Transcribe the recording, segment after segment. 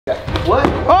What?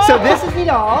 Oh! So this is the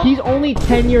doll. He's only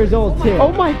 10 years old too.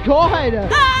 Oh my god.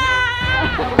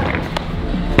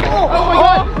 Oh my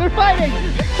god, they're fighting.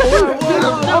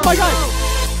 Oh my god.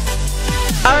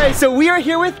 All right, so we are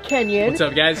here with Kenyon. What's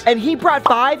up, guys? And he brought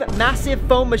 5 massive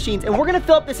foam machines, and we're gonna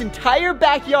fill up this entire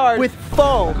backyard with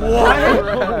foam.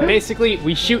 What? Basically,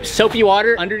 we shoot soapy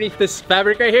water underneath this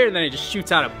fabric right here, and then it just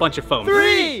shoots out a bunch of foam.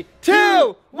 3,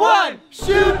 2, 1,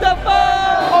 shoot the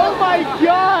foam! Oh my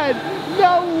god!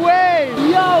 No way!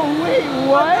 Yo, wait,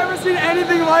 what? I've never seen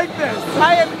anything like this.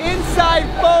 I am inside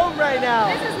foam right now.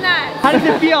 This is nuts. How does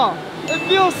it feel? It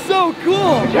feels so cool.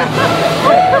 I'm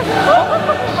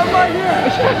right here.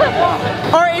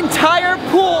 Our entire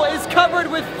pool is covered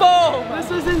with foam. This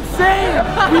is insane.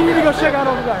 We need to go check out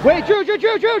over there. Wait, Drew.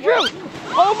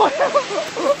 Oh my!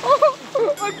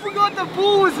 I forgot the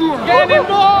pool was here. Get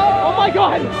involved! Oh my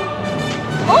god!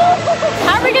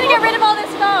 How are we gonna get rid of all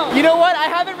this foam? You know what? I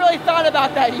haven't really thought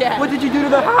about that yet. What did you do to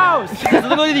the house? It's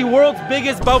literally the world's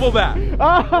biggest bubble bath.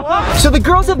 So the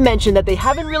girls have mentioned that they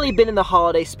haven't really been in the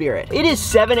holiday spirit. It is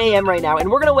 7 a.m. right now,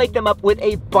 and we're gonna wake them up with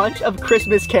a bunch of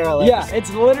Christmas carolers. Yeah,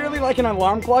 it's literally like an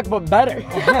alarm clock, but better.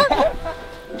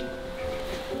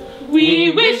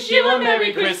 We wish you a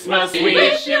Merry Christmas. We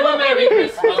wish you a Merry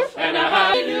Christmas and a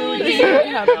Happy New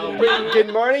Year.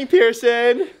 Good morning,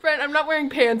 Pierson. Brent, I'm not wearing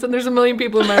pants and there's a million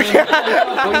people in my room.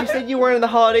 Well, you said you weren't in the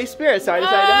holiday spirit, so I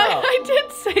decided to help. I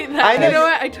did say that. I know. You know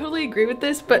what? I totally agree with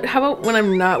this, but how about when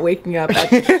I'm not waking up?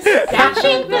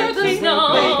 Dashing through the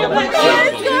snow.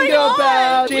 Jingle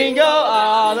bells, jingle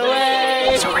all the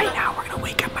way. So right now we're gonna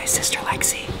wake up my sister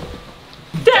Lexi.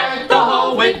 Deck the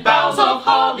hall with boughs of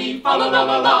holly. Fa la la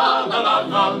la la la la la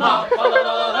la la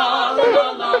la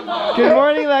la la. Good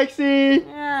morning, Lexi.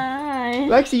 Hi.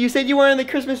 Lexi, you said you weren't in the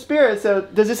Christmas spirit, so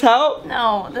does this help?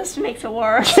 No, this makes it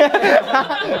worse. So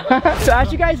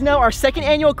as you guys know, our second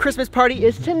annual Christmas party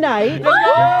is tonight.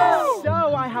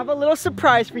 So I have a little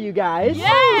surprise for you guys.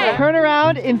 Yay! Turn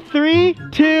around in 3,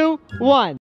 2,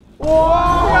 1.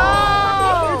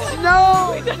 Whoa! It's snow!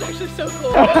 Wait, that's actually so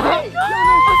cool.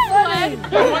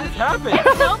 What has happened?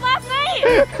 No, last night.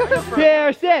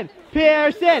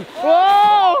 Pierson!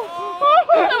 Whoa!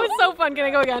 That was so fun. Can I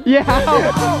go again? Yeah.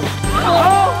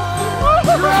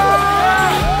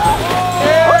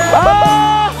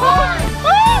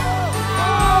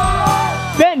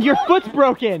 Ben, your foot's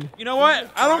broken. You know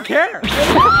what? I don't care.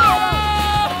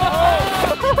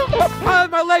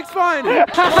 My leg's fine.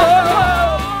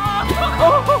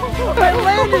 I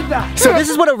landed that. So this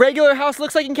is what a regular house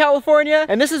looks like in California,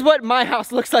 and this is what my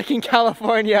house looks like in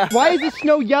California. Why is the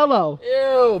snow yellow?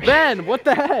 Ew, Ben, what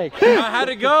the heck? How'd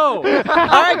it go? All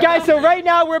right, guys, so right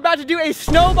now we're about to do a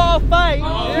snowball fight.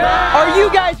 Yeah. Are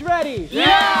you guys ready?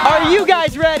 Yeah. Are you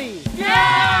guys ready?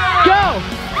 Yeah. Go!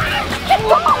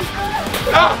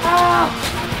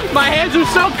 My hands are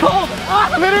so cold.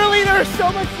 Literally, there's so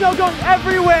much snow going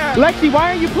everywhere. Lexi,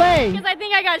 why aren't you playing? Because I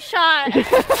think I got shot.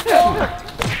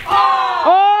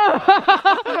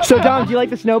 Oh! So Dom, do you like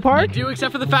the snow I park? do,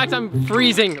 except for the fact I'm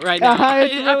freezing right now.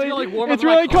 It's I have to go, like, warm up it's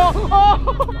my really cold. clothes.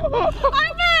 Oh!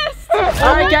 I missed.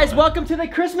 All right, guys, welcome to the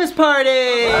Christmas party.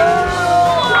 Oh,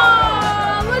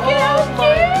 look at how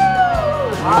cute.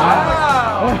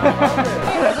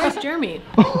 Where's Jeremy?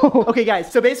 Okay,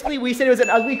 guys, so basically we said it was an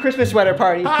ugly Christmas sweater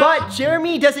party, but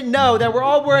Jeremy doesn't know that we're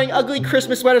all wearing ugly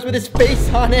Christmas sweaters with his face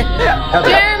on it.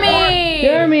 Jeremy!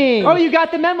 Jeremy! Oh, you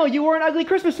got the memo. You wore an ugly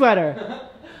Christmas sweater.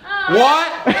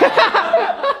 What?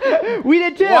 We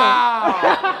did too.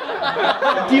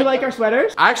 Wow. Do you like our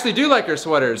sweaters? I actually do like her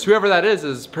sweaters. Whoever that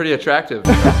is pretty attractive.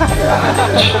 Come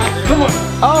on.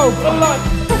 Oh. Hold on.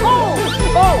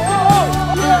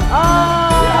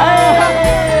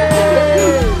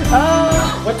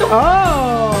 What the?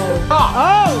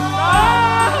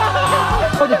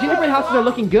 Oh, the gingerbread houses are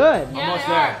looking good. Almost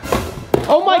there.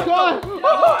 Oh my god. I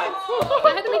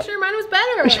had to make sure mine was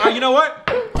better. You know what?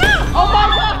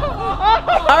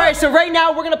 All right, so right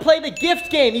now we're gonna play the gift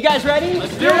game. You guys ready?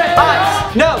 Let's do it.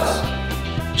 Eyes, nose,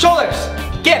 shoulders,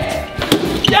 gift.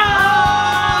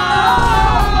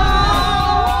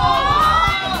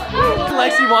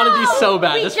 Lexi wanted these so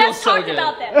bad. We This just feels so talked good.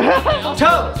 about this.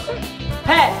 Toes,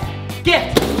 head,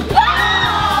 gift.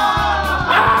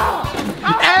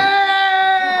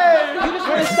 You just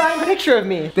want a signed picture of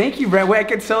me. Thank you, Brent. Wait, I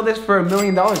could sell this for $1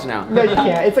 million now. No, you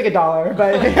can't. It's like $1,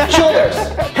 but shoulders,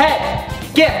 head,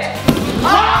 gift.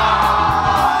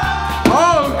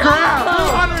 Oh, crap.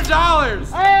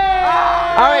 $200.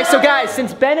 All right, so guys,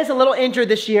 since Ben is a little injured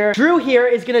this year, Drew here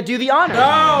is gonna do the honors.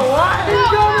 No, what?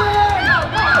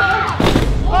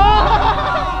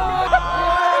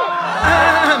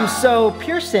 So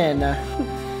Pierson,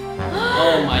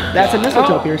 Oh my god. That's a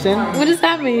mistletoe, Pierson. What does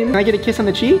that mean? Can I get a kiss on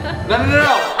the cheek?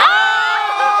 No.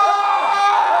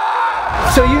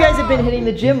 So you guys have been hitting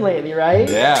the gym lately, right?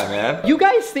 Yeah, man. You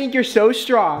guys think you're so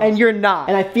strong, and you're not.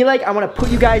 And I feel like I want to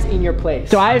put you guys in your place.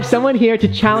 So I have someone here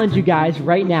to challenge you guys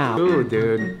right now. Ooh,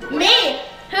 dude. Me?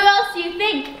 Who else do you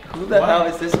think? Who the hell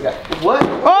is this guy? What?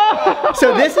 Oh!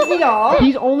 So this is Nidal.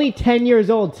 He's only 10 years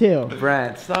old too.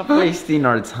 Brent, stop wasting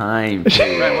our time.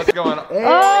 Brent, what's going on?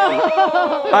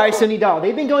 Oh! All right, so Nidal,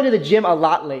 they've been going to the gym a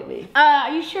lot lately. Are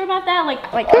you sure about that? Like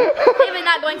they've been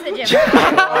not going to the gym.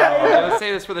 Let's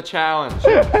say this for the challenge.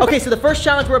 Okay, so the first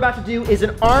challenge we're about to do is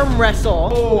an arm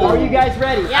wrestle. Oh. Are you guys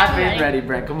ready? Yeah, I've been ready,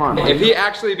 Brent. Come on. If he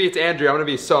actually beats Andrew, I'm gonna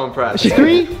be so impressed.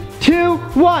 3, 2,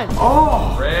 1.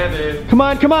 Oh! Brandon. Come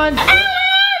on, come on.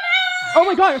 Oh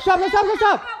my god, stop.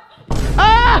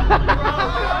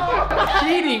 Ah!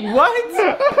 Cheating, what?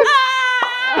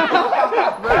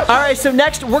 All right, so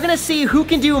next we're gonna see who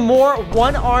can do more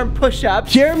one-arm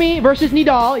push-ups. Jeremy versus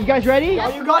Nidal. You guys ready? Oh,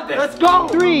 you got this. Let's go.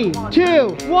 3,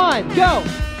 2, 1, go.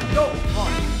 Go.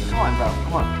 Come on, bro.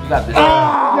 Come on. You got this. Bro,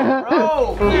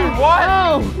 what?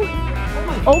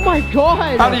 Oh my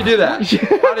god. How do you do that?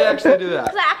 How do you actually do that?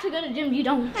 Because I actually go to the gym, you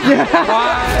don't.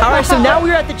 All right, so now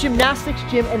we're at the gymnastics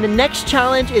gym, and the next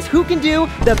challenge is who can do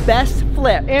the best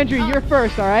flip. Andrew, you're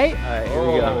first, all right? All right, here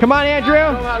we go. Come on, Andrew.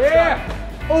 Yeah.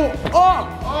 Oh.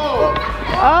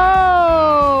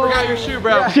 Forgot your shoe,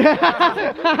 bro. All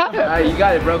right, you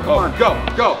got it, bro. Come on. Go.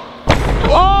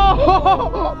 Oh!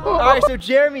 All right, so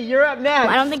Jeremy, you're up next.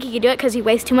 I don't think he could do it because he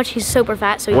weighs too much. He's super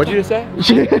fat. So What'd you just say?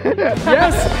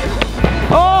 Yes.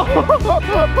 Oh!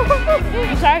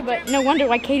 I'm sorry, but no wonder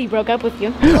why Katie broke up with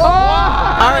you. Oh!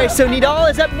 All right, so Nidal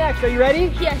is up next. Are you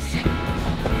ready? Yes.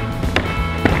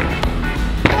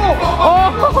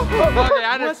 Oh! Okay,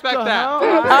 I didn't expect that.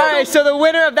 All right, so the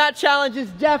winner of that challenge is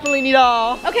definitely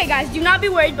Nidal. Okay, guys, do not be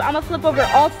worried, but I'm gonna flip over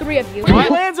all 3 of you. What?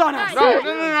 Lands on us. No.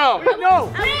 No.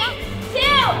 3, 2, 1.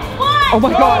 Oh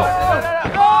my god.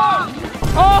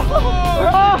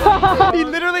 Oh! He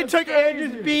literally took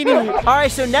Andrew's beanie. All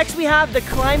right, so next we have the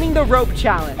climbing the rope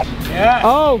challenge. Yeah.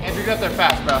 Oh. Andrew got there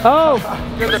fast, bro. Oh.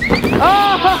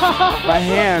 My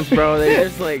hands, bro. They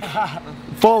just like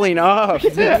falling off.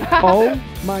 Oh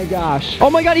my gosh. Oh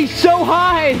my god, he's so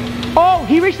high. Oh,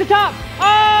 he reached the top. Oh!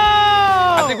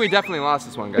 I think we definitely lost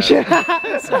this one, guys.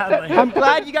 Sadly. I'm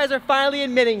glad you guys are finally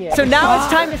admitting it. So now it's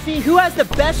time to see who has the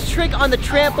best trick on the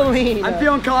trampoline. I'm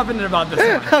feeling confident about this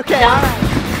one. Okay, all right.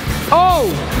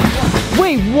 Oh!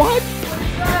 Wait, what?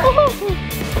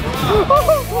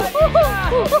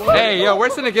 Hey, yo, we're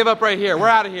just gonna give up right here. We're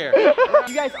out of here.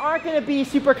 You guys aren't gonna be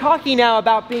super cocky now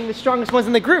about being the strongest ones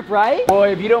in the group, right?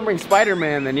 Boy, if you don't bring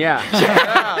Spider-Man, then yeah.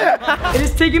 It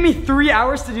has taken me 3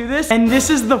 hours to do this, and this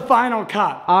is the final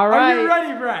cut. All right. Are you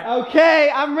ready, Brent?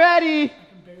 Okay, I'm ready.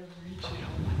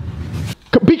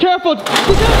 Be careful. Be careful.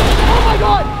 Oh my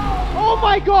god. Oh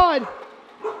my god.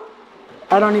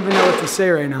 I don't even know what to say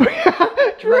right now.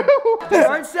 True.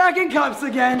 Start stacking cups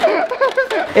again.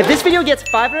 If this video gets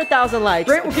 500,000 likes.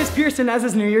 Brent will kiss Pierson as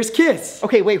his New Year's kiss.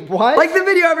 Okay, wait, what? Like the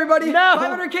video, everybody. No.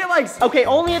 500K likes. Okay,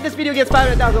 only if this video gets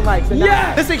 500,000 likes. And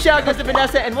Yes! This week's shout out goes to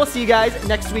Vanessa, and we'll see you guys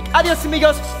next week. Adios,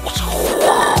 amigos.